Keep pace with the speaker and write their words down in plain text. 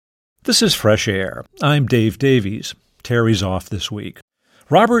This is Fresh Air. I'm Dave Davies. Terry's off this week.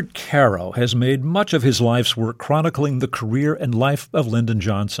 Robert Caro has made much of his life's work chronicling the career and life of Lyndon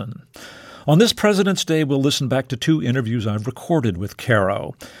Johnson. On this President's Day, we'll listen back to 2 interviews I've recorded with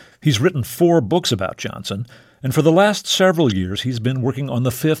Caro. He's written 4 books about Johnson, and for the last several years he's been working on the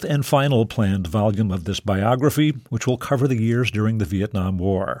 5th and final planned volume of this biography, which will cover the years during the Vietnam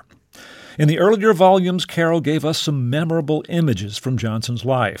War. In the earlier volumes, Caro gave us some memorable images from Johnson's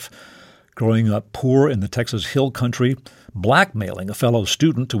life. Growing up poor in the Texas Hill Country, blackmailing a fellow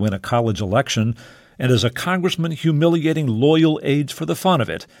student to win a college election, and as a congressman humiliating loyal aides for the fun of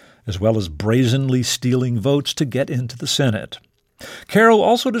it, as well as brazenly stealing votes to get into the Senate. Caro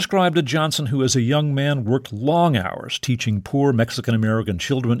also described a Johnson who as a young man worked long hours teaching poor Mexican-American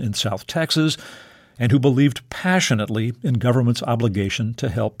children in South Texas, and who believed passionately in government's obligation to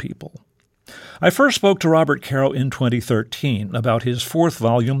help people. I first spoke to Robert Caro in 2013 about his 4th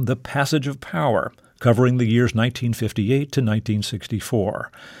volume, The Passage of Power, covering the years 1958 to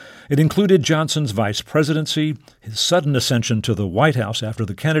 1964. It included Johnson's vice presidency, his sudden ascension to the White House after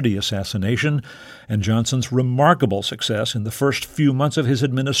the Kennedy assassination, and Johnson's remarkable success in the first few months of his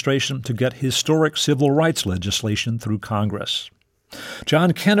administration to get historic civil rights legislation through Congress.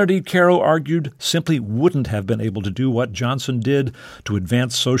 John Kennedy, Caro argued, simply wouldn't have been able to do what Johnson did to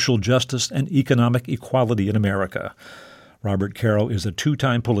advance social justice and economic equality in America. Robert Caro is a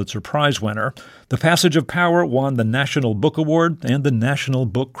 2-time Pulitzer Prize winner. The Passage of Power won the National Book Award and the National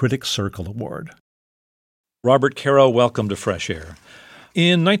Book Critics Circle Award. Robert Caro, welcome to Fresh Air.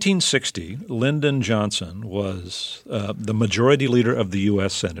 In 1960, Lyndon Johnson was the majority leader of the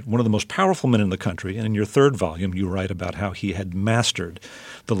U.S. Senate, one of the most powerful men in the country, and in your 3rd volume you write about how he had mastered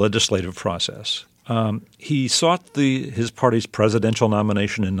the legislative process. He sought his party's presidential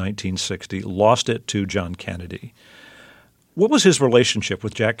nomination in 1960, lost it to John Kennedy. What was his relationship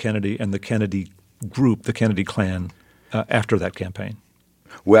with Jack Kennedy and the Kennedy group, the Kennedy clan, after that campaign?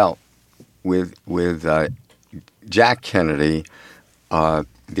 Well, with Jack Kennedy,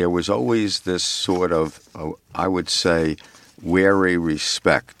 there was always this sort of, I would say, wary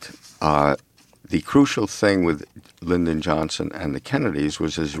respect. The crucial thing with Lyndon Johnson and the Kennedys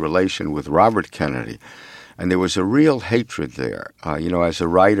was his relation with Robert Kennedy. And there was a real hatred there. As a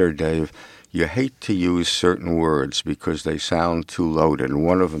writer, Dave, you hate to use certain words because they sound too loaded, and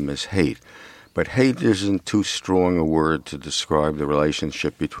one of them is hate. But hate isn't too strong a word to describe the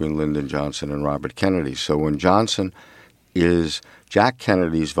relationship between Lyndon Johnson and Robert Kennedy. So when Johnson is Jack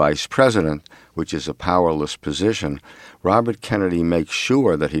Kennedy's vice president, which is a powerless position, Robert Kennedy makes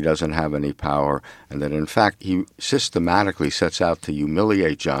sure that he doesn't have any power and that, in fact, he systematically sets out to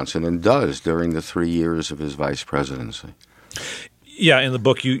humiliate Johnson and does during the 3 years of his vice presidency. Yeah, in the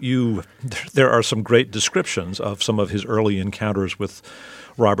book, there are some great descriptions of some of his early encounters with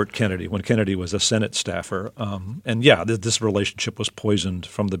Robert Kennedy when Kennedy was a Senate staffer. This relationship was poisoned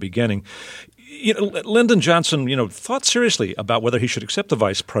from the beginning. Lyndon Johnson, thought seriously about whether he should accept the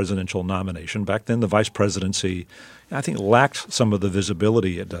vice presidential nomination. Back then, the vice presidency, I think, lacked some of the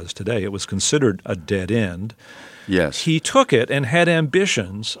visibility it does today. It was considered a dead end. Yes. He took it and had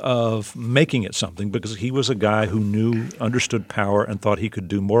ambitions of making it something because he was a guy who understood power and thought he could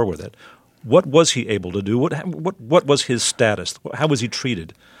do more with it. What was he able to do? What was his status? How was he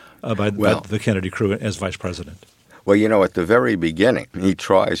treated by the Kennedy crew as vice president? Well, at the very beginning, he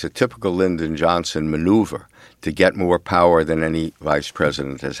tries a typical Lyndon Johnson maneuver to get more power than any vice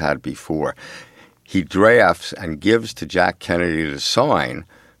president has had before. He drafts and gives to Jack Kennedy to sign,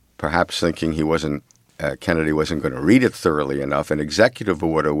 perhaps thinking Kennedy wasn't going to read it thoroughly enough, an executive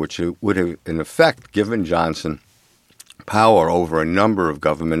order which would have, in effect, given Johnson power over a number of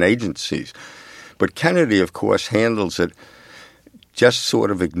government agencies. But Kennedy, of course, handles it, just sort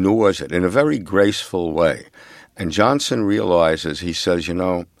of ignores it in a very graceful way. And Johnson realizes, he says,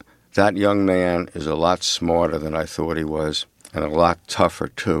 that young man is a lot smarter than I thought he was, and a lot tougher,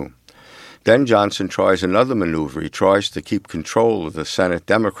 too. Then Johnson tries another maneuver. He tries to keep control of the Senate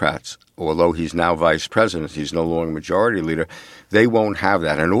Democrats. Although he's now vice president, he's no longer majority leader, they won't have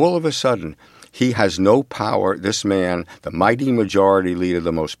that. And all of a sudden, he has no power. This man, the mighty majority leader,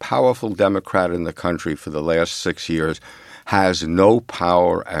 the most powerful Democrat in the country for the last 6 years, has no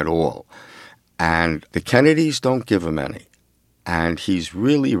power at all. And the Kennedys don't give him any. And he's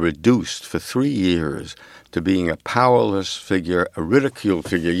really reduced for 3 years to being a powerless figure, a ridiculed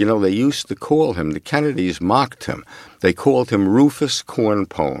figure. They used to call him, the Kennedys mocked him. They called him Rufus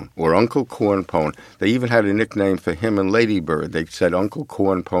Cornpone or Uncle Cornpone. They even had a nickname for him and Lady Bird. They said Uncle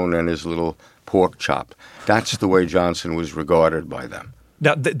Cornpone and his little pork chop. That's the way Johnson was regarded by them.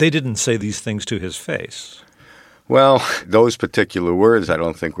 Now, they didn't say these things to his face. Well, those particular words I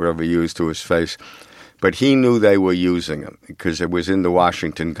don't think were ever used to his face. But he knew they were using them because it was in the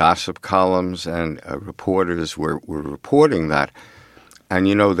Washington gossip columns, and reporters were reporting that. And,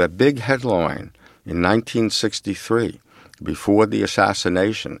 that big headline in 1963, before the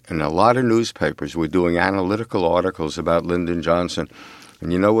assassination, and a lot of newspapers were doing analytical articles about Lyndon Johnson.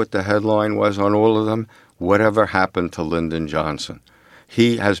 And you know what the headline was on all of them? Whatever happened to Lyndon Johnson?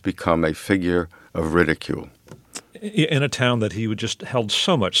 He has become a figure of ridicule. In a town that he just held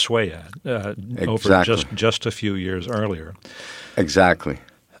so much sway at over just a few years earlier. Exactly.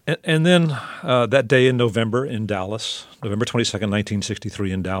 And then that day in November in Dallas, November 22nd,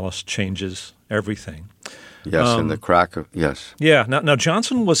 1963 in Dallas, changes everything. Yes, in the crack of, yes. Yeah. Now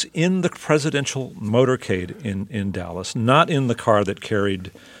Johnson was in the presidential motorcade in Dallas, not in the car that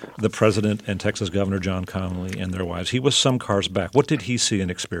carried the president and Texas Governor John Connally and their wives. He was some cars back. What did he see and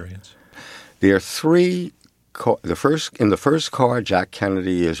experience? There are three. In the first car, Jack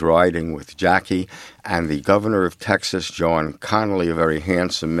Kennedy is riding with Jackie, and the governor of Texas, John Connally, a very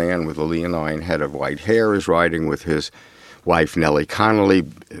handsome man with a leonine head of white hair, is riding with his wife, Nellie Connally,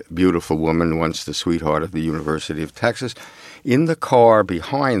 beautiful woman, once the sweetheart of the University of Texas. In the car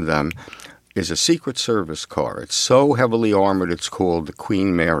behind them is a Secret Service car. It's so heavily armored, it's called the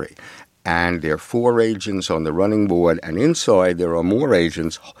Queen Mary. And there are 4 agents on the running board, and inside there are more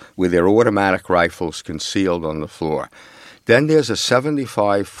agents with their automatic rifles concealed on the floor. Then there's a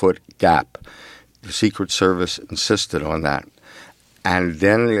 75-foot gap. The Secret Service insisted on that. And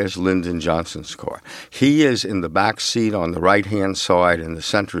then there's Lyndon Johnson's car. He is in the back seat on the right-hand side. In the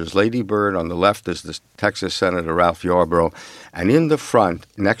center is Lady Bird. On the left is the Texas Senator Ralph Yarborough. And in the front,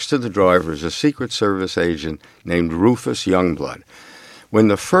 next to the driver, is a Secret Service agent named Rufus Youngblood. When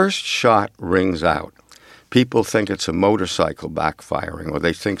the first shot rings out, people think it's a motorcycle backfiring, or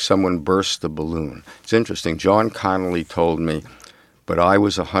they think someone burst the balloon. It's interesting. John Connally told me, but I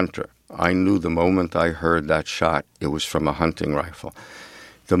was a hunter. I knew the moment I heard that shot, it was from a hunting rifle.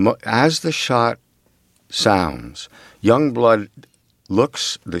 As the shot sounds, Youngblood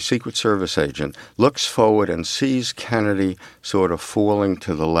the Secret Service agent, looks forward and sees Kennedy sort of falling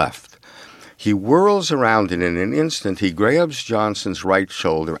to the left. He whirls around, and in an instant, he grabs Johnson's right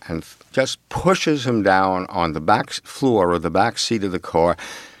shoulder and just pushes him down on the back floor or the back seat of the car,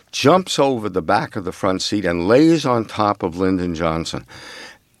 jumps over the back of the front seat, and lays on top of Lyndon Johnson.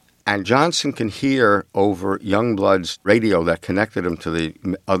 And Johnson can hear over Youngblood's radio that connected him to the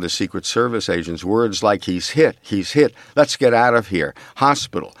other Secret Service agents words like, he's hit, let's get out of here,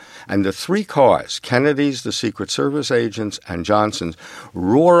 hospital. And the 3 cars, Kennedy's, the Secret Service agents, and Johnson's,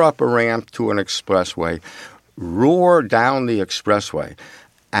 roar up a ramp to an expressway, roar down the expressway,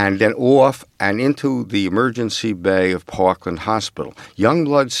 and then off and into the emergency bay of Parkland Hospital.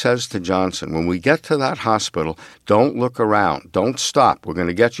 Youngblood says to Johnson, when we get to that hospital, don't look around. Don't stop. We're going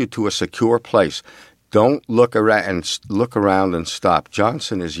to get you to a secure place. Don't look around and stop.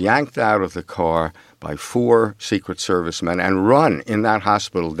 Johnson is yanked out of the car by 4 Secret Service men and run in that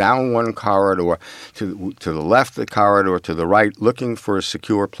hospital down one corridor to the left of the corridor, to the right, looking for a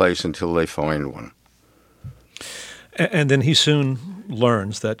secure place until they find one. And then he soon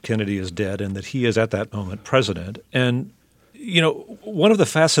learns that Kennedy is dead and that he is at that moment president. And, one of the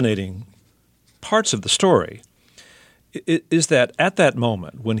fascinating parts of the story is that at that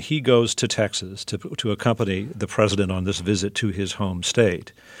moment, when he goes to Texas to accompany the president on this visit to his home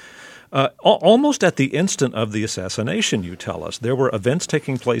state, almost at the instant of the assassination, you tell us, there were events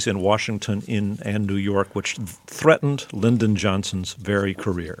taking place in Washington and New York which threatened Lyndon Johnson's very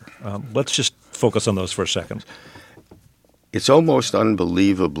career. Let's just focus on those for a second. It's almost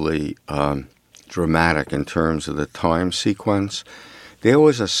unbelievably dramatic in terms of the time sequence. There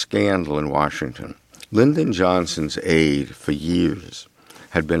was a scandal in Washington. Lyndon Johnson's aide for years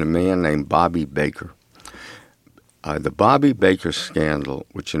had been a man named Bobby Baker. The Bobby Baker scandal,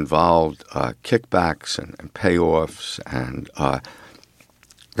 which involved kickbacks and payoffs and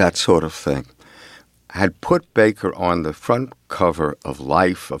that sort of thing, had put Baker on the front cover of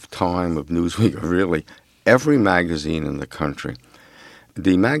Life, of Time, of Newsweek, of really every magazine in the country.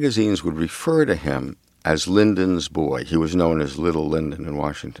 The magazines would refer to him as Lyndon's boy. He was known as Little Lyndon in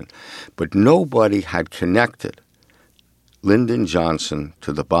Washington. But nobody had connected Lyndon Johnson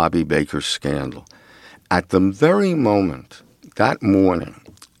to the Bobby Baker scandal. At the very moment, that morning,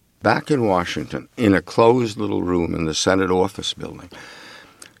 back in Washington, in a closed little room in the Senate office building,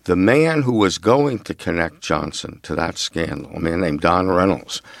 the man who was going to connect Johnson to that scandal, a man named Don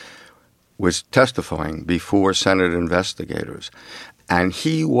Reynolds, was testifying before Senate investigators. And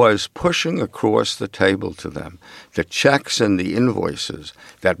he was pushing across the table to them the checks and the invoices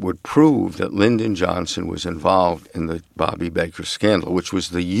that would prove that Lyndon Johnson was involved in the Bobby Baker scandal, which was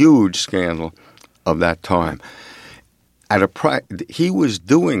the huge scandal of that time. He was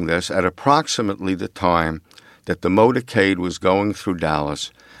doing this at approximately the time that the motorcade was going through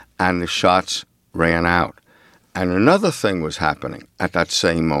Dallas and the shots ran out. And another thing was happening at that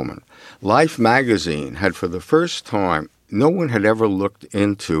same moment. Life magazine had, for the first time, no one had ever looked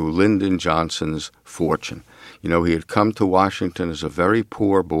into Lyndon Johnson's fortune. You know, he had come to Washington as a very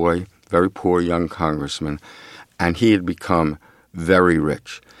poor boy, very poor young congressman, and he had become very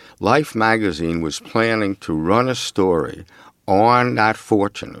rich. Life magazine was planning to run a story on that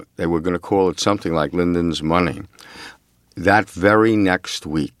fortune. They were going to call it something like Lyndon's Money that very next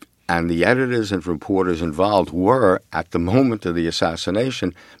week. And the editors and reporters involved were, at the moment of the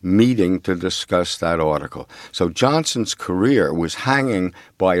assassination, meeting to discuss that article. So Johnson's career was hanging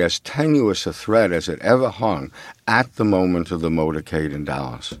by as tenuous a thread as it ever hung at the moment of the motorcade in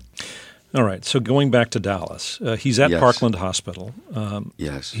Dallas. All right. So going back to Dallas, he's at Parkland Hospital.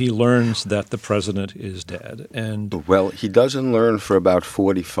 Yes. He learns that the president is dead. And well, he doesn't learn for about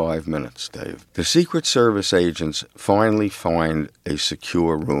 45 minutes, Dave. The Secret Service agents finally find a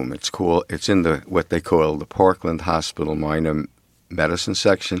secure room. It's in what they call the Parkland Hospital Minor Medicine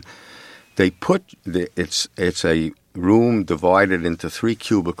section. They it's a room divided into 3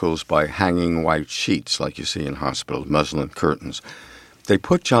 cubicles by hanging white sheets, like you see in hospitals, muslin curtains. They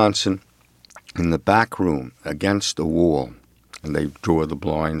put Johnson in the back room against a wall, and they draw the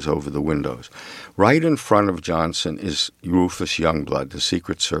blinds over the windows. Right in front of Johnson is Rufus Youngblood, the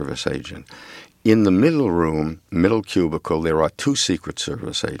Secret Service agent. In the middle cubicle, there are 2 Secret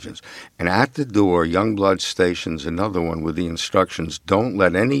Service agents. And at the door, Youngblood stations another one with the instructions, don't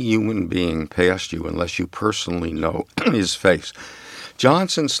let any human being past you unless you personally know his face.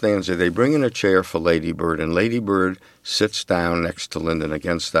 Johnson stands there. They bring in a chair for Lady Bird, and Lady Bird sits down next to Lyndon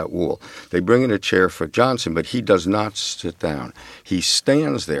against that wall. They bring in a chair for Johnson, but he does not sit down. He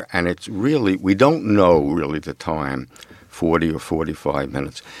stands there, and it's really, we don't know really the time, 40 or 45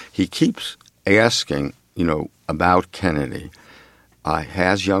 minutes. He keeps asking, about Kennedy.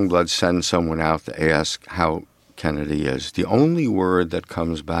 Has Youngblood send someone out to ask how Kennedy is? The only word that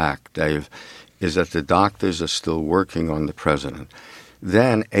comes back, Dave, is that the doctors are still working on the president.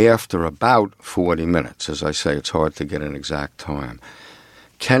 Then, after about 40 minutes, as I say, it's hard to get an exact time,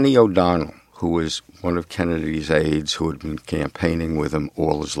 Kenny O'Donnell, who was one of Kennedy's aides who had been campaigning with him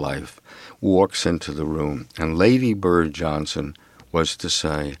all his life, walks into the room. And Lady Bird Johnson was to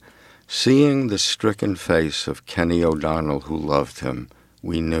say, seeing the stricken face of Kenny O'Donnell who loved him,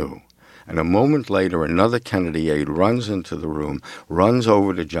 we knew. And a moment later, another Kennedy aide runs into the room, runs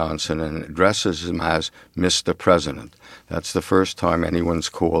over to Johnson, and addresses him as Mr. President. That's the first time anyone's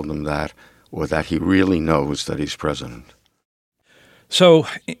called him that, or that he really knows that he's president. So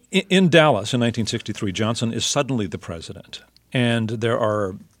in Dallas in 1963, Johnson is suddenly the president, and there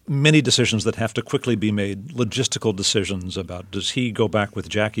are many decisions that have to quickly be made, logistical decisions about does he go back with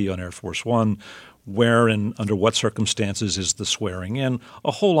Jackie on Air Force One, where and under what circumstances is the swearing in, a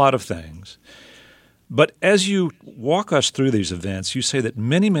whole lot of things. But as you walk us through these events, you say that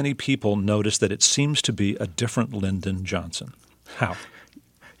many, many people notice that it seems to be a different Lyndon Johnson. How?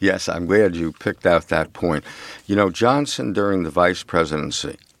 Yes, I'm glad you picked out that point. Johnson, during the vice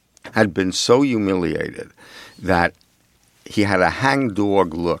presidency, had been so humiliated that he had a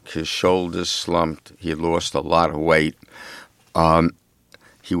hangdog look. His shoulders slumped. He had lost a lot of weight.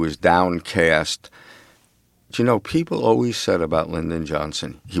 He was downcast. People always said about Lyndon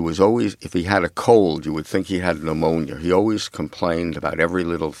Johnson, he was always, if he had a cold, you would think he had pneumonia. He always complained about every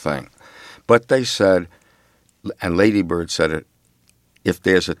little thing. But they said, and Lady Bird said it, if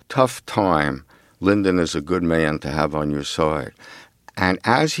there's a tough time, Lyndon is a good man to have on your side. And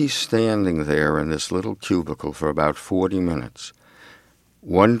as he's standing there in this little cubicle for about 40 minutes,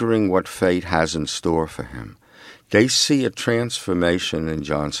 wondering what fate has in store for him, they see a transformation in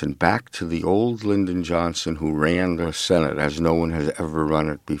Johnson back to the old Lyndon Johnson who ran the Senate as no one has ever run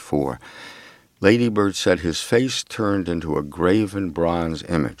it before. Lady Bird said his face turned into a graven bronze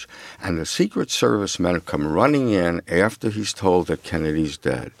image, and the Secret Service men come running in after he's told that Kennedy's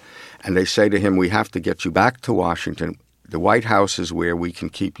dead. And they say to him, we have to get you back to Washington. The White House is where we can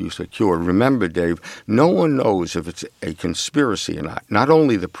keep you secure. Remember, Dave, no one knows if it's a conspiracy or not. Not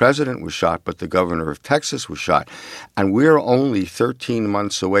only the president was shot, but the governor of Texas was shot. And we're only 13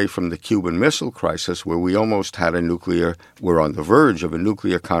 months away from the Cuban Missile Crisis, where we almost had we're on the verge of a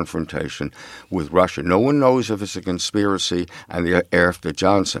nuclear confrontation with Russia. No one knows if it's a conspiracy, and they're after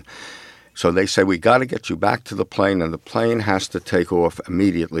Johnson. So they say, we got to get you back to the plane, and the plane has to take off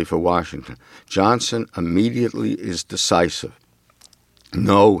immediately for Washington. Johnson immediately is decisive.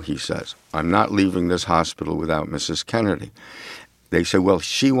 No, he says, I'm not leaving this hospital without Mrs. Kennedy. They say, well,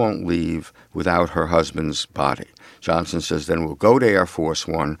 she won't leave without her husband's body. Johnson says, then we'll go to Air Force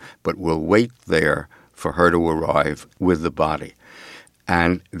One, but we'll wait there for her to arrive with the body.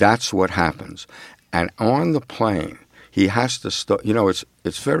 And that's what happens. And on the plane, he has to start.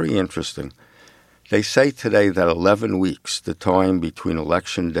 It's very interesting. They say today that 11 weeks, the time between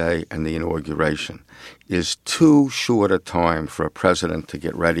Election Day and the inauguration, is too short a time for a president to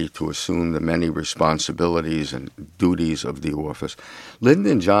get ready to assume the many responsibilities and duties of the office.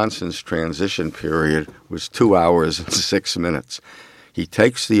 Lyndon Johnson's transition period was 2 hours and 6 minutes. He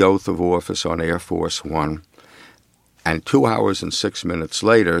takes the oath of office on Air Force One, and 2 hours and 6 minutes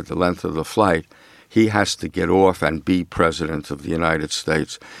later, the length of the flight, he has to get off and be president of the United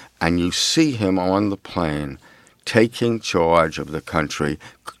States. And you see him on the plane taking charge of the country,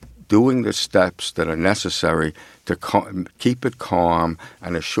 doing the steps that are necessary to keep it calm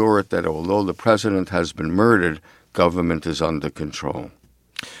and assure it that although the president has been murdered, government is under control.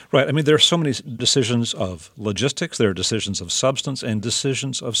 Right. I mean, there are so many decisions of logistics, there are decisions of substance, and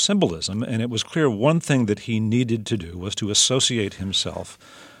decisions of symbolism. And it was clear one thing that he needed to do was to associate himself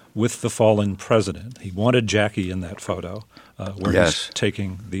with the fallen president. He wanted Jackie in that photo where he's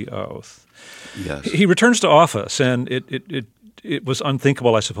taking the oath. Yes. He returns to office, and it was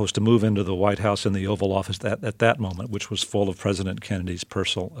unthinkable, I suppose, to move into the White House and the Oval Office at that moment, which was full of President Kennedy's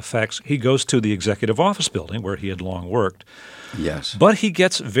personal effects. He goes to the Executive Office building where he had long worked. Yes. But he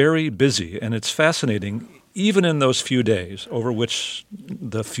gets very busy, and it's fascinating. Even in those few days over which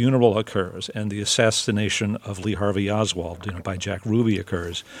the funeral occurs and the assassination of Lee Harvey Oswald, by Jack Ruby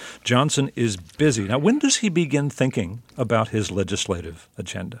occurs, Johnson is busy. Now, when does he begin thinking about his legislative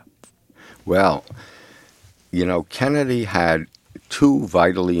agenda? Well, Kennedy had two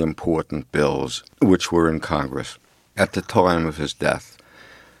vitally important bills which were in Congress at the time of his death.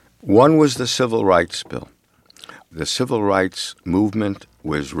 One was the Civil Rights Bill. The civil rights movement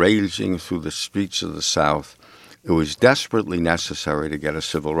was raging through the streets of the South. It was desperately necessary to get a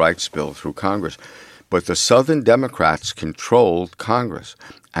civil rights bill through Congress. But the Southern Democrats controlled Congress,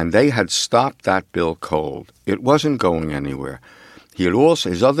 and they had stopped that bill cold. It wasn't going anywhere.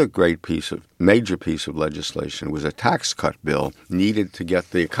 His other major piece of legislation was a tax cut bill needed to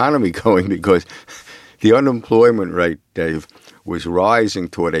get the economy going because the unemployment rate, Dave, was rising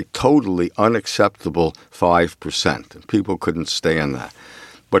toward a totally unacceptable 5%, and people couldn't stand that.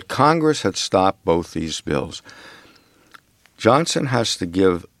 But Congress had stopped both these bills. Johnson has to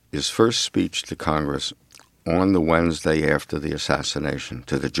give his first speech to Congress on the Wednesday after the assassination,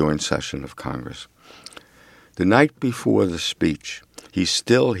 to the joint session of Congress. The night before the speech, he's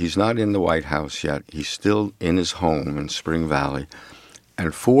not in the White House yet. He's still in his home in Spring Valley.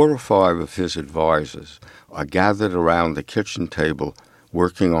 And 4 or 5 of his advisors are gathered around the kitchen table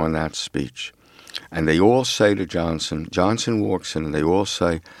working on that speech. And they all say to Johnson walks in and they all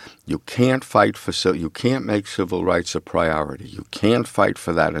say, you can't make civil rights a priority. You can't fight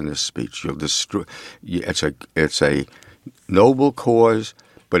for that in this speech. It's a noble cause,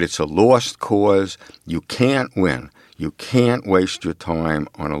 but it's a lost cause. You can't win. You can't waste your time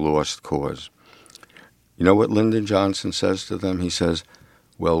on a lost cause. You know what Lyndon Johnson says to them? He says,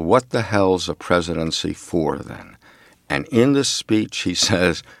 well, what the hell's a presidency for then? And in the speech he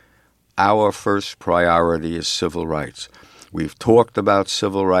says, our first priority is civil rights. We've talked about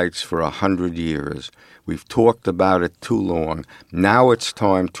civil rights for 100 years. We've talked about it too long. Now it's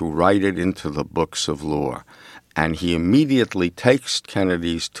time to write it into the books of law. And he immediately takes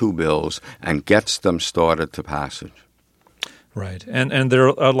Kennedy's 2 bills and gets them started to passage. Right. And there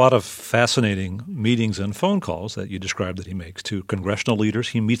are a lot of fascinating meetings and phone calls that you described that he makes to congressional leaders.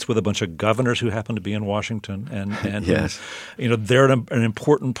 He meets with a bunch of governors who happen to be in Washington. And yes. They're an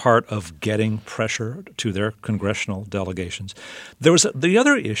important part of getting pressure to their congressional delegations. There was the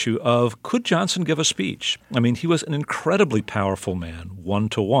other issue of, could Johnson give a speech? I mean, he was an incredibly powerful man,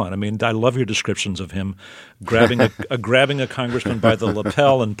 one-to-one. I mean, I love your descriptions of him grabbing a congressman by the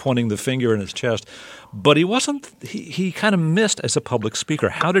lapel and pointing the finger in his chest. But he kind of missed as a public speaker.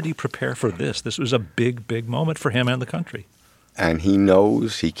 How did he prepare for this? This was a big, big moment for him and the country. And he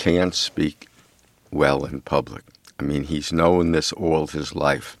knows he can't speak well in public. I mean, he's known this all his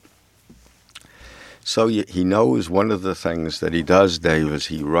life. So he knows one of the things that he does, Dave, is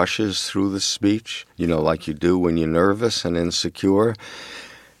he rushes through the speech, like you do when you're nervous and insecure.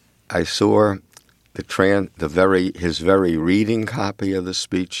 I saw his very reading copy of the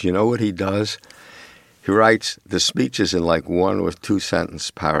speech. You know what he does? He writes the speech is in like 1 or 2 sentence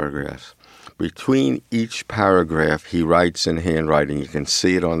paragraphs. between each paragraph he writes in handwriting, you can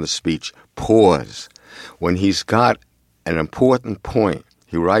see it on the speech, pause. When he's got an important point,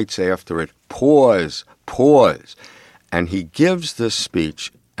 he writes after it, pause, pause. And he gives this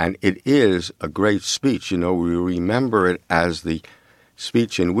speech, and it is a great speech. You know, we remember it as the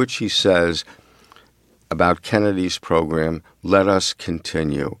speech in which he says about Kennedy's program, let us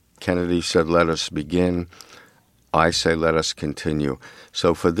continue. Kennedy said, let us begin. I say, let us continue.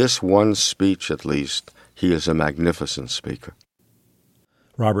 So for this one speech, at least, he is a magnificent speaker.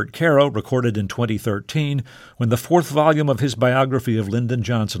 Robert Caro recorded in 2013 when the fourth volume of his biography of Lyndon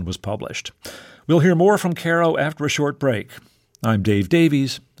Johnson was published. We'll hear more from Caro after a short break. I'm Dave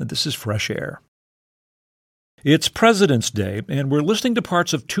Davies, and this is Fresh Air. It's President's Day, and we're listening to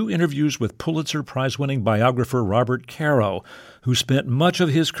parts of two interviews with Pulitzer Prize-winning biographer Robert Caro, who spent much of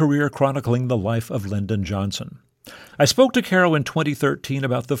his career chronicling the life of Lyndon Johnson. I spoke to Caro in 2013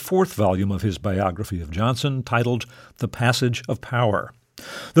 about the fourth volume of his biography of Johnson, titled The Passage of Power.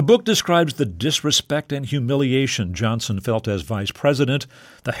 The book describes the disrespect and humiliation Johnson felt as vice president,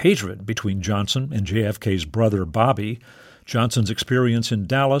 the hatred between Johnson and JFK's brother Bobby, Johnson's experience in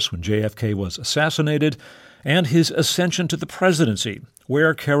Dallas when JFK was assassinated, and his ascension to the presidency,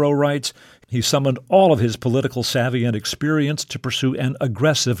 where, Caro writes, he summoned all of his political savvy and experience to pursue an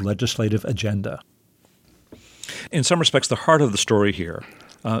aggressive legislative agenda. In some respects, the heart of the story here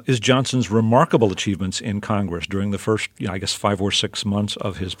is Johnson's remarkable achievements in Congress during the first, 5 or 6 months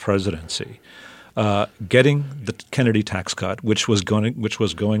of his presidency. Getting the Kennedy tax cut, which was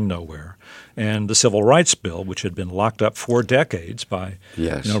going nowhere, and the Civil Rights Bill, which had been locked up for decades by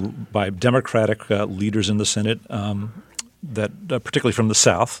Democratic leaders in the Senate, particularly from the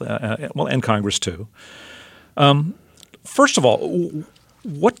South, and Congress too. First of all,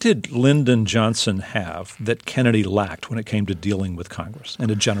 what did Lyndon Johnson have that Kennedy lacked when it came to dealing with Congress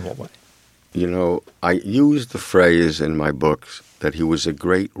in a general way? You know, I used the phrase in my books that he was a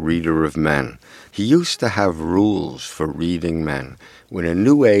great reader of men. He used to have rules for reading men. When a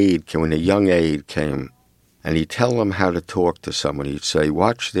young aide came, and he'd tell them how to talk to someone, he'd say,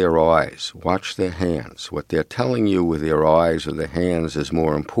 watch their eyes, watch their hands. What they're telling you with their eyes or their hands is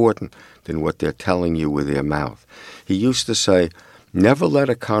more important than what they're telling you with their mouth. He used to say, never let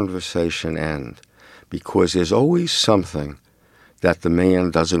a conversation end, because there's always something that the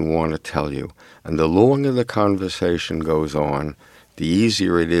man doesn't want to tell you. And the longer the conversation goes on, the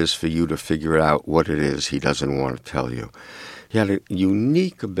easier it is for you to figure out what it is he doesn't want to tell you. He had a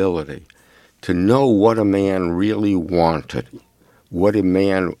unique ability to know what a man really wanted, what a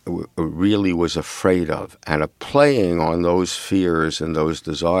man really was afraid of, and playing on those fears and those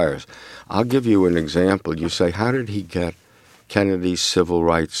desires. I'll give you an example. You say, how did he get Kennedy's Civil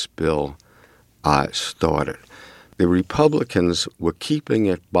Rights Bill started? The Republicans were keeping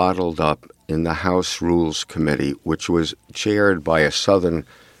it bottled up in the House Rules Committee, which was chaired by a Southern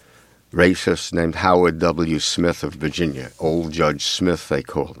racist named Howard W. Smith of Virginia, Old Judge Smith, they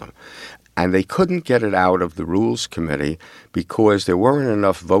called him. And they couldn't get it out of the Rules Committee because there weren't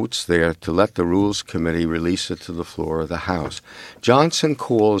enough votes there to let the Rules Committee release it to the floor of the House. Johnson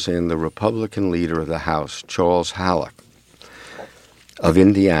calls in the Republican leader of the House, Charles Halleck of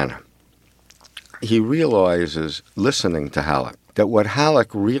Indiana. He realizes, listening to Halleck, that what Halleck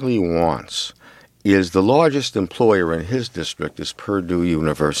really wants is the largest employer in his district is Purdue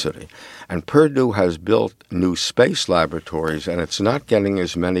University. And Purdue has built new space laboratories, and it's not getting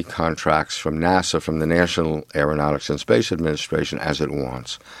as many contracts from NASA, from the National Aeronautics and Space Administration, as it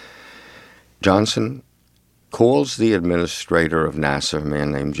wants. Johnson calls the administrator of NASA, a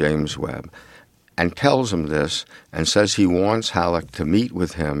man named James Webb, and tells him this and says he wants Halleck to meet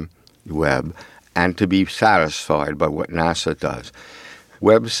with him, Webb, and to be satisfied by what NASA does.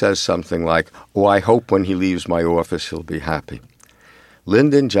 Webb says something like, I hope when he leaves my office he'll be happy.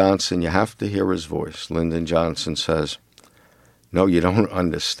 Lyndon Johnson, you have to hear his voice. Lyndon Johnson says, no, you don't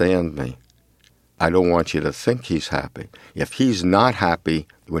understand me. I don't want you to think he's happy. If he's not happy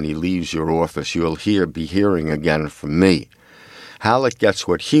when he leaves your office, you'll be hearing again from me. Halleck gets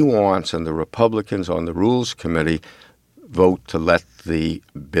what he wants, and the Republicans on the Rules Committee vote to let the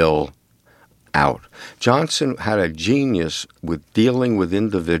bill out. Johnson had a genius with dealing with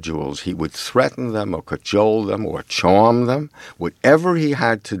individuals. He would threaten them or cajole them or charm them, whatever he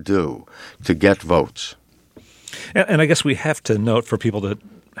had to do to get votes. And I guess we have to note for people that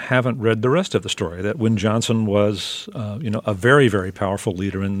haven't read the rest of the story that when Johnson was, a very, very powerful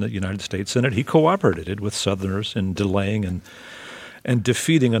leader in the United States Senate, he cooperated with Southerners in delaying and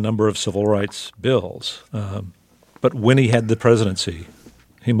defeating a number of civil rights bills. But when he had the presidency,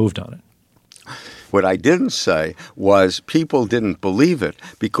 he moved on it. What I didn't say was people didn't believe it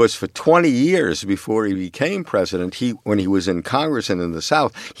because for 20 years before he became president, when he was in Congress and in the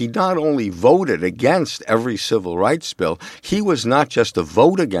South, he not only voted against every civil rights bill, he was not just a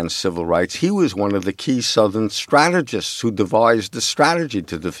vote against civil rights, he was one of the key Southern strategists who devised the strategy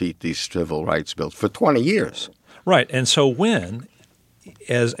to defeat these civil rights bills for 20 years. Right. And so when,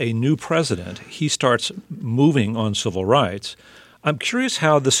 as a new president, he starts moving on civil rights, I'm curious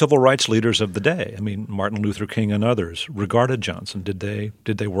how the civil rights leaders of the day, I mean, Martin Luther King and others, regarded Johnson. Did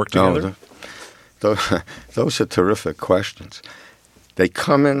they work together? Those are terrific questions. They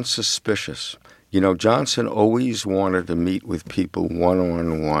come in suspicious. Johnson always wanted to meet with people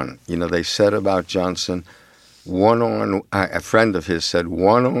one-on-one. They said about Johnson, a friend of his said,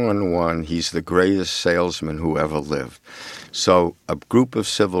 one-on-one, he's the greatest salesman who ever lived. So a group of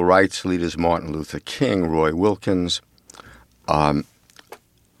civil rights leaders, Martin Luther King, Roy Wilkins,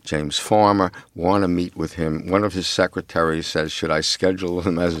 James Farmer, want to meet with him. One of his secretaries says, should I schedule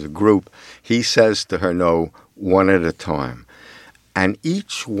them as a group? He says to her, no, one at a time. And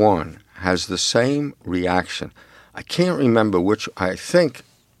each one has the same reaction. I can't remember which. I think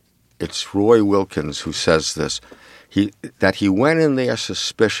it's Roy Wilkins who says this, that he went in there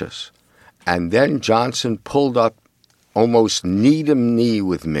suspicious. And then Johnson pulled up almost knee-to-knee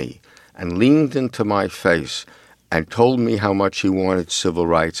with me and leaned into my face and told me how much he wanted civil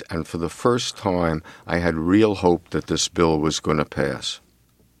rights. And for the first time, I had real hope that this bill was going to pass.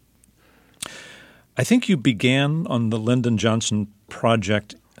 I think you began on the Lyndon Johnson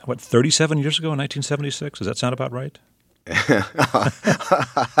project, 37 years ago in 1976? Does that sound about right?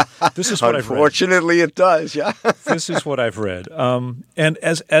 This is what I've read. Unfortunately, it does, yeah. This is what I've read. And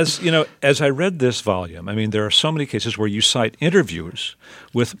as I read this volume, I mean, there are so many cases where you cite interviews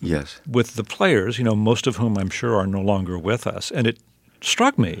with the players, most of whom I'm sure are no longer with us. And it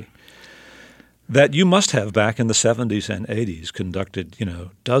struck me that you must have, back in the 70s and 80s, conducted,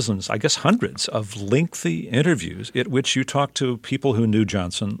 dozens, I guess hundreds of lengthy interviews at which you talked to people who knew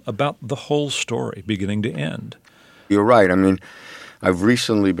Johnson about the whole story, beginning to end. You're right. I mean, I've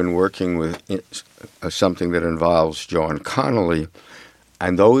recently been working with something that involves John Connolly,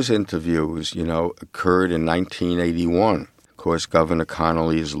 and those interviews, occurred in 1981. Of course, Governor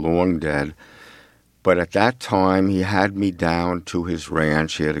Connolly is long dead, but at that time he had me down to his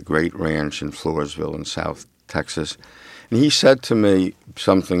ranch. He had a great ranch in Floresville in South Texas, and he said to me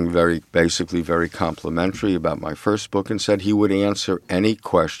something very complimentary about my first book and said he would answer any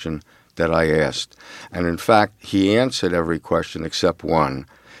question that I asked. And in fact, he answered every question except one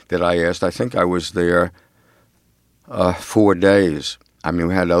that I asked. I think I was there 4 days. I mean,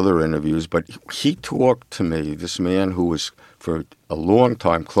 we had other interviews, but he talked to me, this man who was for a long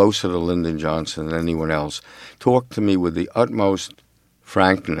time closer to Lyndon Johnson than anyone else, talked to me with the utmost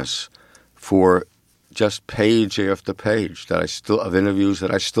frankness for just page after page of interviews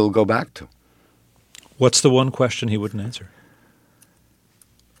that I still go back to. What's the one question he wouldn't answer?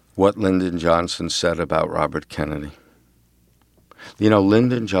 What Lyndon Johnson said about Robert Kennedy.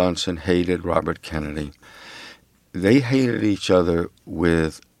 Lyndon Johnson hated Robert Kennedy. They hated each other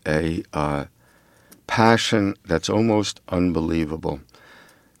with a passion that's almost unbelievable.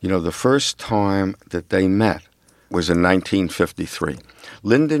 The first time that they met was in 1953.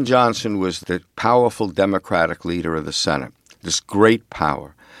 Lyndon Johnson was the powerful Democratic leader of the Senate, this great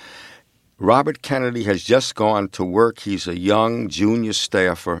power. Robert Kennedy has just gone to work. He's a young junior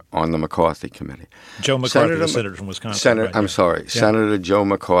staffer on the McCarthy Committee. Joe McCarthy, the senator from Wisconsin. Senator Joe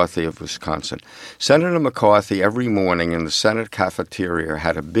McCarthy of Wisconsin. Senator McCarthy, every morning in the Senate cafeteria,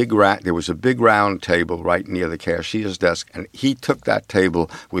 had there was a big round table right near the cashier's desk, and he took that table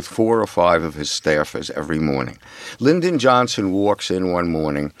with 4 or 5 of his staffers every morning. Lyndon Johnson walks in one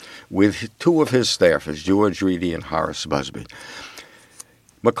morning with 2 of his staffers, George Reedy and Horace Busby.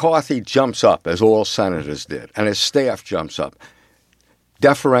 McCarthy jumps up, as all senators did, and his staff jumps up,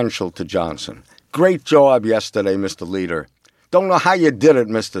 deferential to Johnson. Great job yesterday, Mr. Leader. Don't know how you did it,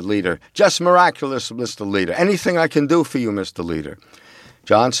 Mr. Leader. Just miraculous, Mr. Leader. Anything I can do for you, Mr. Leader.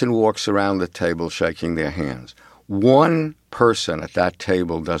 Johnson walks around the table shaking their hands. One person at that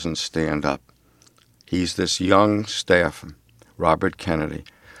table doesn't stand up. He's this young staffer, Robert Kennedy.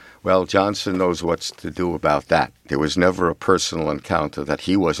 Well, Johnson knows what to do about that. There was never a personal encounter that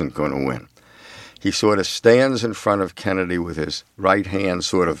he wasn't going to win. He sort of stands in front of Kennedy with his right hand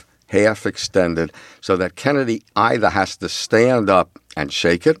sort of half extended so that Kennedy either has to stand up and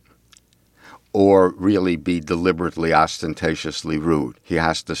shake it or really be deliberately, ostentatiously rude. He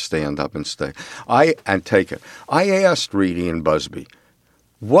has to stand up and take it. I asked Reedy and Busby,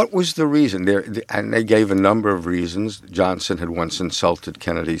 What was the reason? And they gave a number of reasons. Johnson had once insulted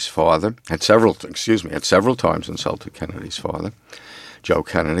Kennedy's father, had several times insulted Kennedy's father, Joe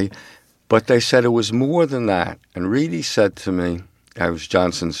Kennedy. But they said it was more than that. And Reedy said to me, I was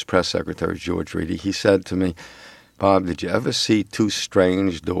Johnson's press secretary, George Reedy, he said to me, Bob, did you ever see two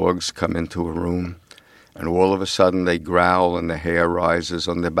strange dogs come into a room and all of a sudden they growl and the hair rises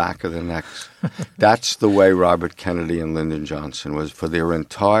on the back of their necks? That's the way Robert Kennedy and Lyndon Johnson was. For their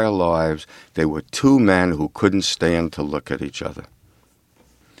entire lives, they were two men who couldn't stand to look at each other.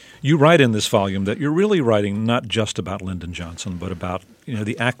 You write in this volume that you're really writing not just about Lyndon Johnson, but about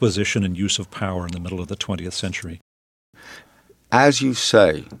the acquisition and use of power in the middle of the 20th century. As you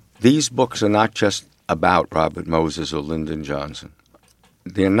say, these books are not just about Robert Moses or Lyndon Johnson.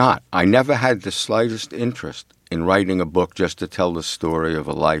 They're not. I never had the slightest interest in writing a book just to tell the story of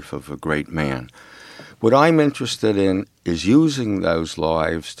a life of a great man. What I'm interested in is using those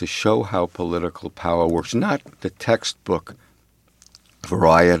lives to show how political power works, not the textbook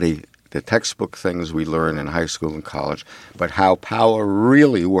variety, the textbook things we learn in high school and college, but how power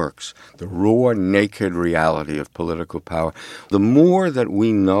really works, the raw, naked reality of political power. The more that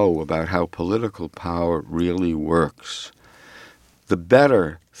we know about how political power really works, the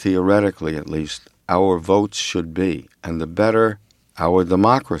better, theoretically at least, our votes should be, and the better our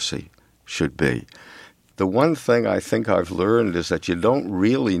democracy should be. The one thing I think I've learned is that you don't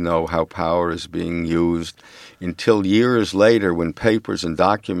really know how power is being used until years later when papers and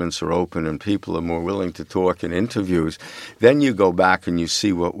documents are open and people are more willing to talk in interviews. Then you go back and you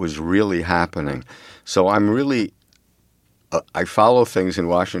see what was really happening. So I'm really, I follow things in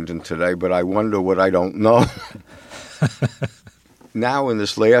Washington today, but I wonder what I don't know. Now in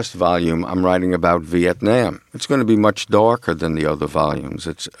this last volume, I'm writing about Vietnam. It's going to be much darker than the other volumes.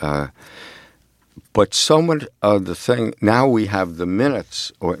 But so much of the thing, now we have the minutes,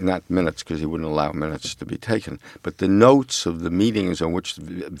 or not minutes because he wouldn't allow minutes to be taken, but the notes of the meetings on which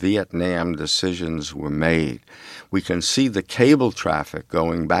the Vietnam decisions were made. We can see the cable traffic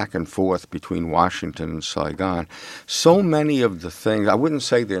going back and forth between Washington and Saigon. So many of the things, I wouldn't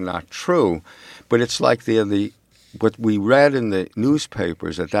say they're not true, but it's like what we read in the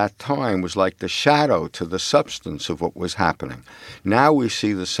newspapers at that time was like the shadow to the substance of what was happening. Now we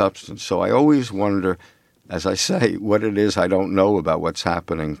see the substance. So I always wonder, as I say, what it is I don't know about what's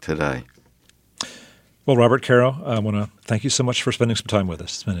happening today. Well, Robert Caro, I want to thank you so much for spending some time with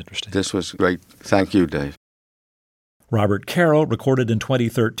us. It's been interesting. This was great. Thank you, Dave. Robert Caro recorded in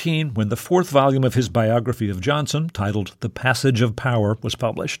 2013 when the fourth volume of his biography of Johnson, titled The Passage of Power, was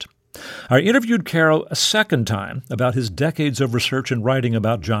published. I interviewed Caro a second time about his decades of research and writing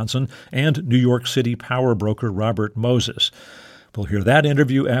about Johnson and New York City power broker Robert Moses. We'll hear that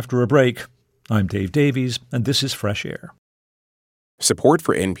interview after a break. I'm Dave Davies, and this is Fresh Air. Support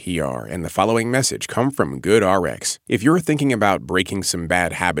for NPR and the following message come from GoodRx. If you're thinking about breaking some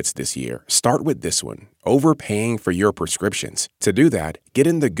bad habits this year, start with this one: overpaying for your prescriptions. To do that, get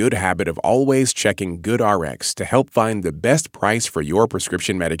in the good habit of always checking GoodRx to help find the best price for your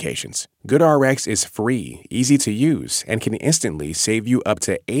prescription medications. GoodRx is free, easy to use, and can instantly save you up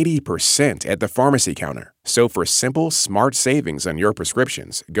to 80% at the pharmacy counter. So for simple, smart savings on your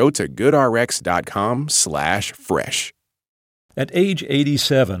prescriptions, go to goodrx.com/fresh. At age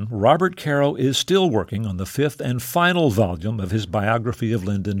 87, Robert Caro is still working on the fifth and final volume of his biography of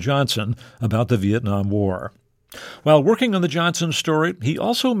Lyndon Johnson about the Vietnam War. While working on the Johnson story, he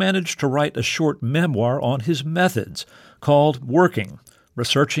also managed to write a short memoir on his methods called Working: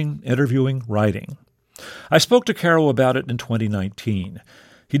 Researching, Interviewing, Writing. I spoke to Caro about it in 2019.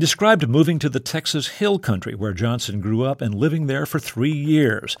 He described moving to the Texas Hill Country where Johnson grew up and living there for 3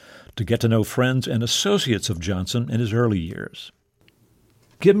 years to get to know friends and associates of Johnson in his early years.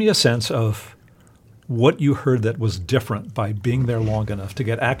 Give me a sense of what you heard that was different by being there long enough to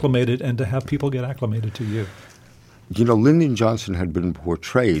get acclimated and to have people get acclimated to you. You know, Lyndon Johnson had been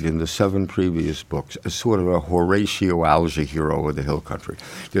portrayed in the 7 previous books as sort of a Horatio Alger hero of the Hill Country.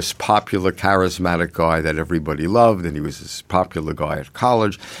 This popular, charismatic guy that everybody loved, and he was this popular guy at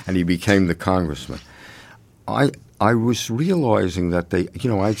college, and he became the congressman. I was realizing that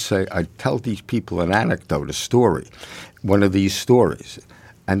I'd tell these people an anecdote, a story, one of these stories,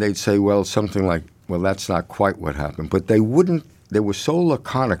 and they'd say, well, something like, well, that's not quite what happened. But they were so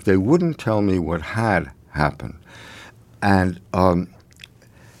laconic, they wouldn't tell me what had happened. And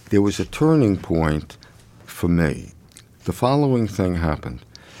there was a turning point for me. The following thing happened.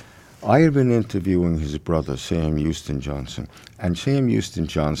 I had been interviewing his brother, Sam Houston Johnson. And Sam Houston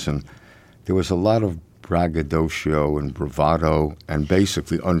Johnson, there was a lot of braggadocio and bravado and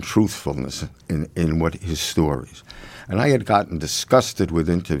basically untruthfulness in what his stories. And I had gotten disgusted with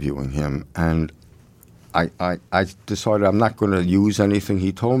interviewing him, and I decided I'm not going to use anything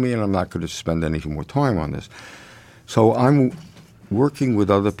he told me, and I'm not going to spend any more time on this. So I'm working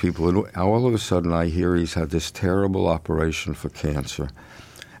with other people, and all of a sudden I hear he's had this terrible operation for cancer,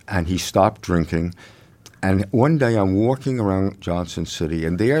 and he stopped drinking. And one day I'm walking around Johnson City,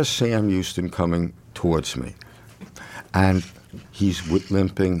 and there's Sam Houston coming towards me. And he's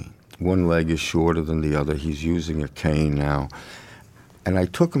limping. One leg is shorter than the other. He's using a cane now. And I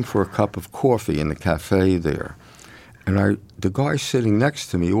took him for a cup of coffee in the cafe there. And the guy sitting next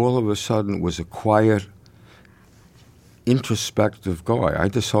to me all of a sudden was a quiet, introspective guy. I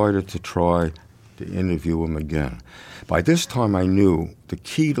decided to try to interview him again. By this time I knew the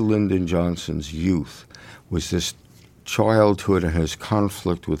key to Lyndon Johnson's youth was this childhood and his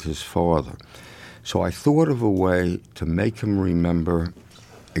conflict with his father. So I thought of a way to make him remember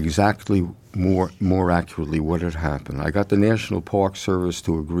exactly more accurately what had happened. I got the National Park Service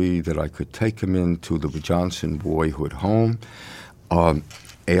to agree that I could take him into the Johnson boyhood home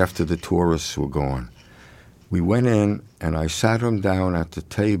after the tourists were gone. We went in, and I sat him down at the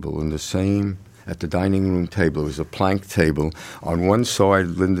table at the dining room table. It was a plank table. On one side,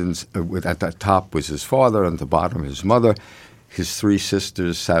 Lyndon's, at the top was his father, on the bottom his mother. His three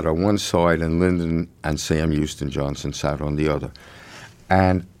sisters sat on one side, and Lyndon and Sam Houston Johnson sat on the other.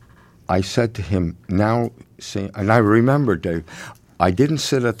 And I said to him, now, Sam, and I remember, Dave, I didn't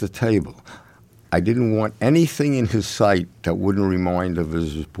sit at the table. I didn't want anything in his sight that wouldn't remind of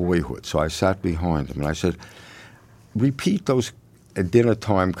his boyhood. So I sat behind him, and I said, repeat those dinner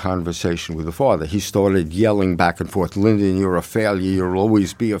time conversation with the father. He started yelling back and forth, Lyndon, you're a failure. You'll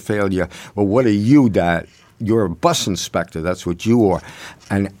always be a failure. Well, what are you, Dad? You're a bus inspector. That's what you are.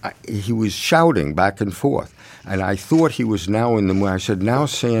 And he was shouting back and forth. And I thought he was now in the mood. I said, now,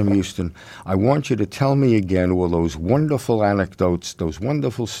 Sam Houston, I want you to tell me again all those wonderful anecdotes, those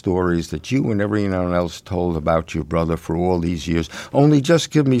wonderful stories that you and everyone else told about your brother for all these years. Only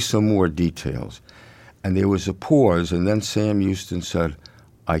just give me some more details. And there was a pause, and then Sam Houston said,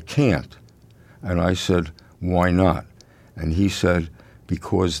 I can't. And I said, why not? And he said,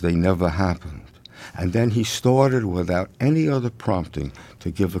 because they never happened. And then he started, without any other prompting, to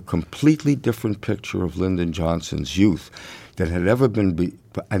give a completely different picture of Lyndon Johnson's youth that had ever been.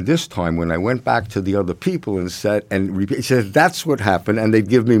 And this time, when I went back to the other people and said, he said, that's what happened, and they'd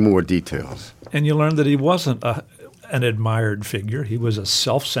give me more details. And you learned that he wasn't an admired figure. He was a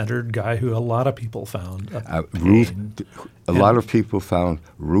self-centered guy who a lot of people found a lot of people found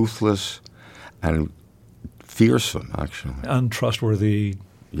ruthless and fearsome, actually. Untrustworthy.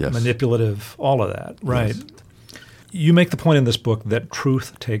 Yes. Manipulative, all of that, right? Yes. You make the point in this book that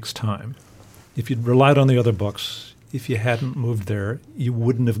truth takes time. If you'd relied on the other books, if you hadn't moved there, you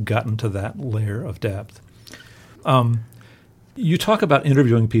wouldn't have gotten to that layer of depth. You talk about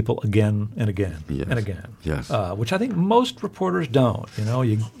interviewing people again and again and again, which I think most reporters don't.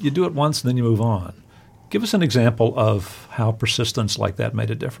 You do it once and then you move on. Give us an example of how persistence like that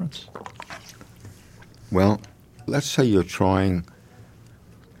made a difference. Well, let's say you're trying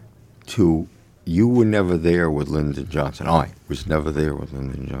you were never there with Lyndon Johnson. I was never there with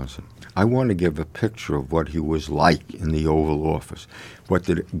Lyndon Johnson. I want to give a picture of what he was like in the Oval Office.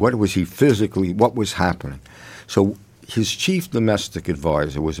 What was he physically, what was happening? So his chief domestic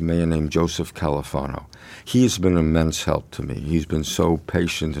advisor was a man named Joseph Califano. He has been immense help to me. He's been so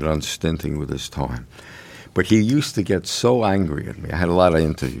patient and unstinting with his time. But he used to get so angry at me. I had a lot of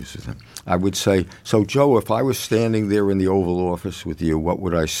interviews with him. I would say, so Joe, if I was standing there in the Oval Office with you, what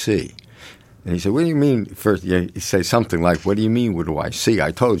would I see? And he said, what do you mean? First, he'd say something like, what do you mean, what do I see?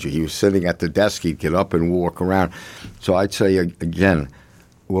 I told you, he was sitting at the desk, he'd get up and walk around. So I'd say again,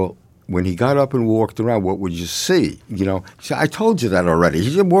 well, when he got up and walked around, what would you see? He said, I told you that already. He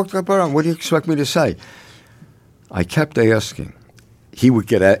just walked up around. What do you expect me to say? I kept asking. He would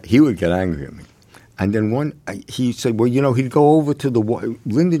get angry at me. And then he said, well, he'd go over to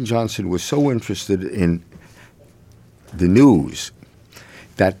Lyndon Johnson was so interested in the news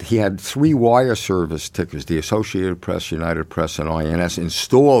that he had 3 wire service tickers, the Associated Press, United Press, and INS,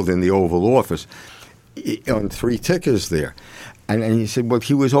 installed in the Oval Office on 3 tickers there. And he said, well,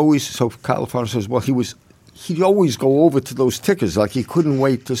 he was always, so Califano says, well, he'd always go over to those tickers like he couldn't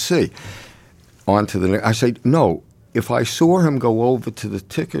wait to see. I said, no, if I saw him go over to the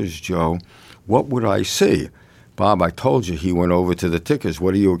tickers, Joe, what would I see? Bob, I told you he went over to the tickers.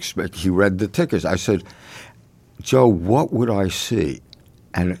 What do you expect? He read the tickers. I said, Joe, what would I see?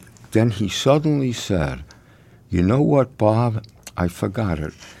 And then he suddenly said, you know what, Bob? I forgot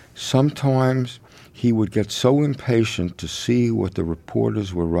it. Sometimes he would get so impatient to see what the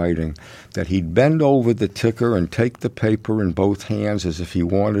reporters were writing that he'd bend over the ticker and take the paper in both hands as if he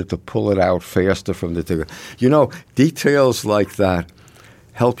wanted to pull it out faster from the ticker. You know, details like that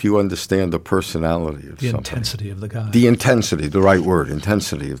help you understand the personality of the somebody. Intensity of the guy. The intensity, the right word,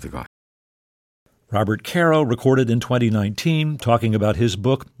 intensity of the guy. Robert Caro recorded in 2019 talking about his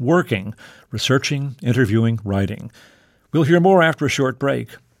book, Working, Researching, Interviewing, Writing. We'll hear more after a short break.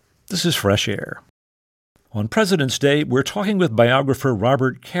 This is Fresh Air. On President's Day, we're talking with biographer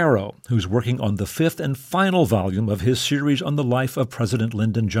Robert Caro, who's working on the 5th and final volume of his series on the life of President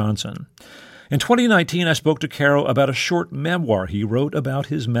Lyndon Johnson. In 2019, I spoke to Caro about a short memoir he wrote about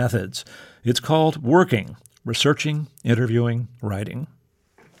his methods. It's called Working, Researching, Interviewing, Writing.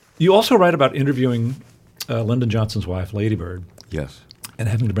 You also write about interviewing Lyndon Johnson's wife, Lady Bird. Yes. And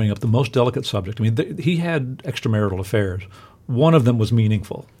having to bring up the most delicate subject. I mean, he had extramarital affairs. One of them was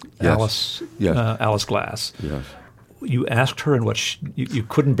meaningful. Yes. Alice Glass. Yes. You asked her, and you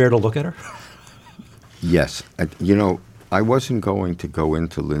couldn't bear to look at her? Yes. You know, I wasn't going to go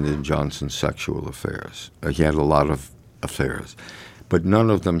into Lyndon Johnson's sexual affairs. He had a lot of affairs, but none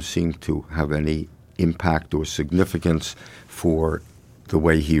of them seemed to have any impact or significance for the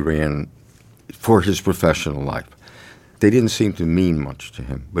way he ran for his professional life. They didn't seem to mean much to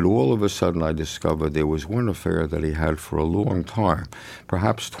him. But all of a sudden I discovered there was one affair that he had for a long time,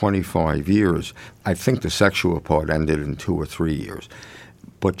 perhaps 25 years. I think the sexual part ended in 2 or 3 years.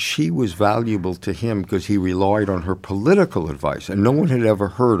 But she was valuable to him because he relied on her political advice, and no one had ever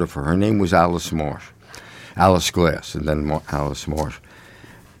heard of her. Her name was Alice Marsh. Alice Glass, and then Alice Marsh.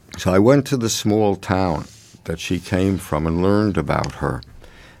 So I went to the small town that she came from and learned about her.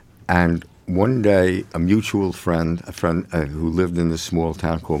 And one day, a mutual friend, who lived in this small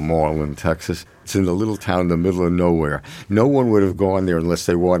town called Marlin, Texas. It's in a little town in the middle of nowhere. No one would have gone there unless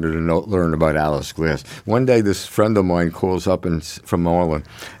they wanted to learn about Alice Glass. One day, this friend of mine calls up from Marlin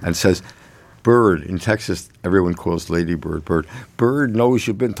and says, Bird, in Texas, everyone calls Lady Bird Bird. Bird knows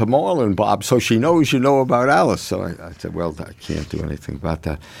you've been to Marlin, Bob, so she knows you know about Alice. So I said, well, I can't do anything about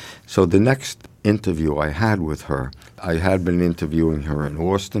that. So the next interview I had with her, I had been interviewing her in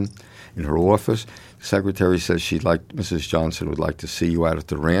Austin, in her office. The secretary says Mrs. Johnson would like to see you out at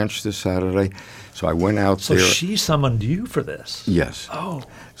the ranch this Saturday. So I went out there. So she summoned you for this? Yes. Oh.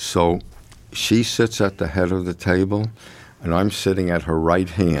 So she sits at the head of the table, and I'm sitting at her right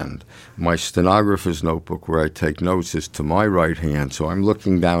hand. My stenographer's notebook where I take notes is to my right hand, so I'm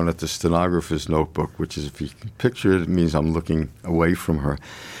looking down at the stenographer's notebook, which is, if you can picture it, it means I'm looking away from her.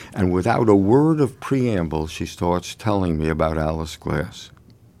 And without a word of preamble, she starts telling me about Alice Glass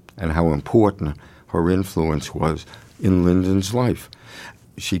and how important her influence was in Lyndon's life.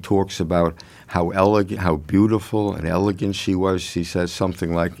 She talks about how elegant, how beautiful and elegant she was. She says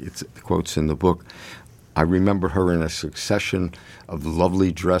something like, it's quotes in the book, I remember her in a succession of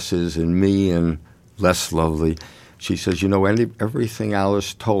lovely dresses and me in less lovely. She says, everything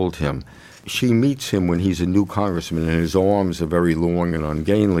Alice told him. She meets him when he's a new congressman and his arms are very long and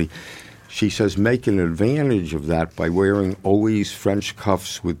ungainly. She says, make an advantage of that by wearing always French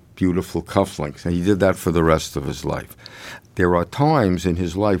cuffs with beautiful cufflinks. And he did that for the rest of his life. There are times in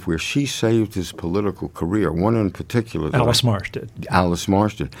his life where she saved his political career, one in particular. Alice Marsh did. Alice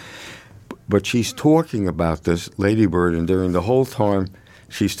Marsh did. But she's talking about this, Lady Bird, and during the whole time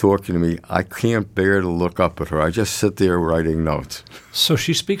she's talking to me, I can't bear to look up at her. I just sit there writing notes. So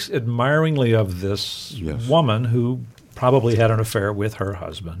she speaks admiringly of this Yes. woman who probably had an affair with her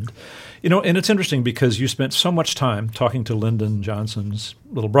husband. And it's interesting because you spent so much time talking to Lyndon Johnson's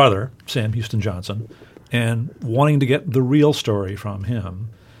little brother, Sam Houston Johnson, and wanting to get the real story from him.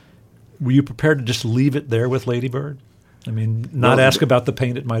 Were you prepared to just leave it there with Lady Bird? I mean, not ask about the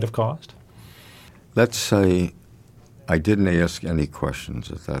pain it might have caused? Let's say I didn't ask any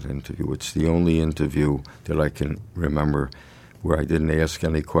questions at that interview. It's the only interview that I can remember where I didn't ask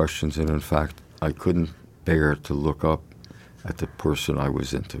any questions, and in fact, I couldn't bear to look up at the person I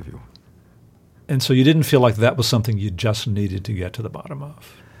was interviewing. And so you didn't feel like that was something you just needed to get to the bottom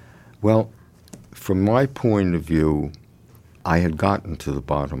of? Well, from my point of view, I had gotten to the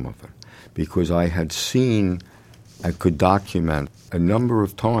bottom of it because I had seen, I could document a number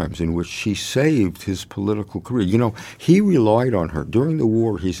of times in which she saved his political career. He relied on her. During the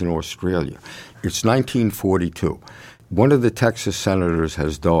war, he's in Australia. It's 1942. One of the Texas senators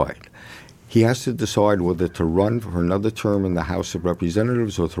has died. He has to decide whether to run for another term in the House of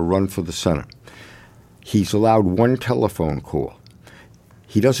Representatives or to run for the Senate. He's allowed one telephone call.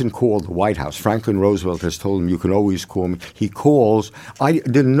 He doesn't call the White House. Franklin Roosevelt has told him, you can always call me. He calls. I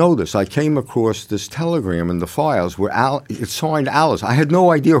didn't know this. I came across this telegram in the files where it signed Alice. I had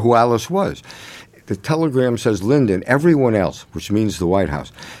no idea who Alice was. the telegram says Lyndon. Everyone else, which means the White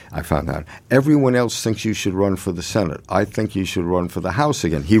House, I found out, everyone else thinks you should run for the Senate. I think you should run for the House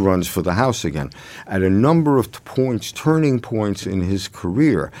again. He runs for the House again. At a number of points, turning points in his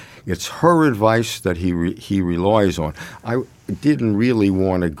career, it's her advice that he relies on. I didn't really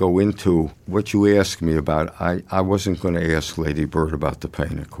want to go into what you asked me about. I wasn't going to ask Lady Bird about the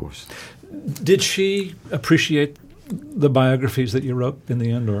pain it caused. Did she appreciate the biographies that you wrote in the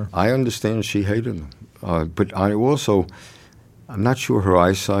end? Or I understand she hated them. But I'm not sure her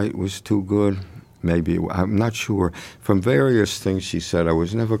eyesight was too good. Maybe, I'm not sure. From various things she said, I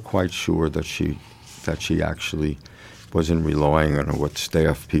was never quite sure that she actually wasn't relying on what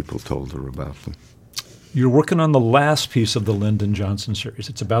staff people told her about them. You're working on the last piece of the Lyndon Johnson series.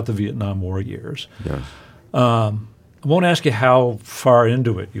 It's about the Vietnam War years. Yes. I won't ask you how far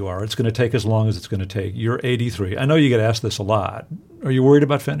into it you are. It's going to take as long as it's going to take. You're 83. I know you get asked this a lot. Are you worried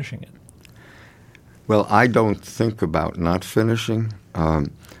about finishing it? Well, I don't think about not finishing.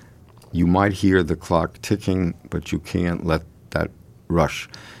 You might hear the clock ticking, but you can't let that rush.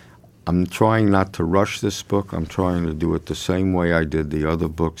 I'm trying not to rush this book. I'm trying to do it the same way I did the other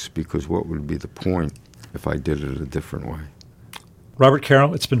books, because what would be the point if I did it a different way? Robert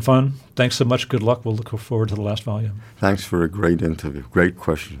Caro, it's been fun. Thanks so much. Good luck. We'll look forward to the last volume. Thanks for a great interview. Great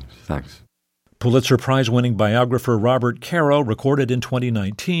questions. Thanks. Pulitzer Prize-winning biographer Robert Caro recorded in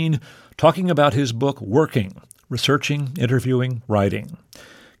 2019, talking about his book, Working, Researching, Interviewing, Writing.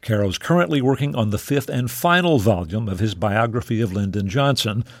 Caro's currently working on the fifth and final volume of his biography of Lyndon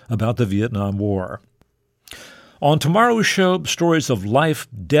Johnson about the Vietnam War. On tomorrow's show, stories of life,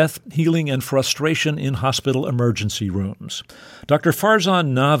 death, healing, and frustration in hospital emergency rooms. Dr.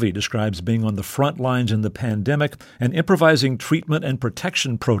 Farzan Navi describes being on the front lines in the pandemic and improvising treatment and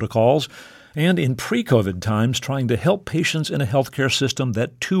protection protocols, and in pre-COVID times trying to help patients in a healthcare system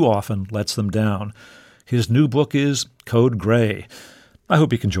that too often lets them down. His new book is Code Gray. I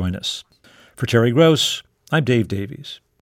hope you can join us. For Terry Gross, I'm Dave Davies.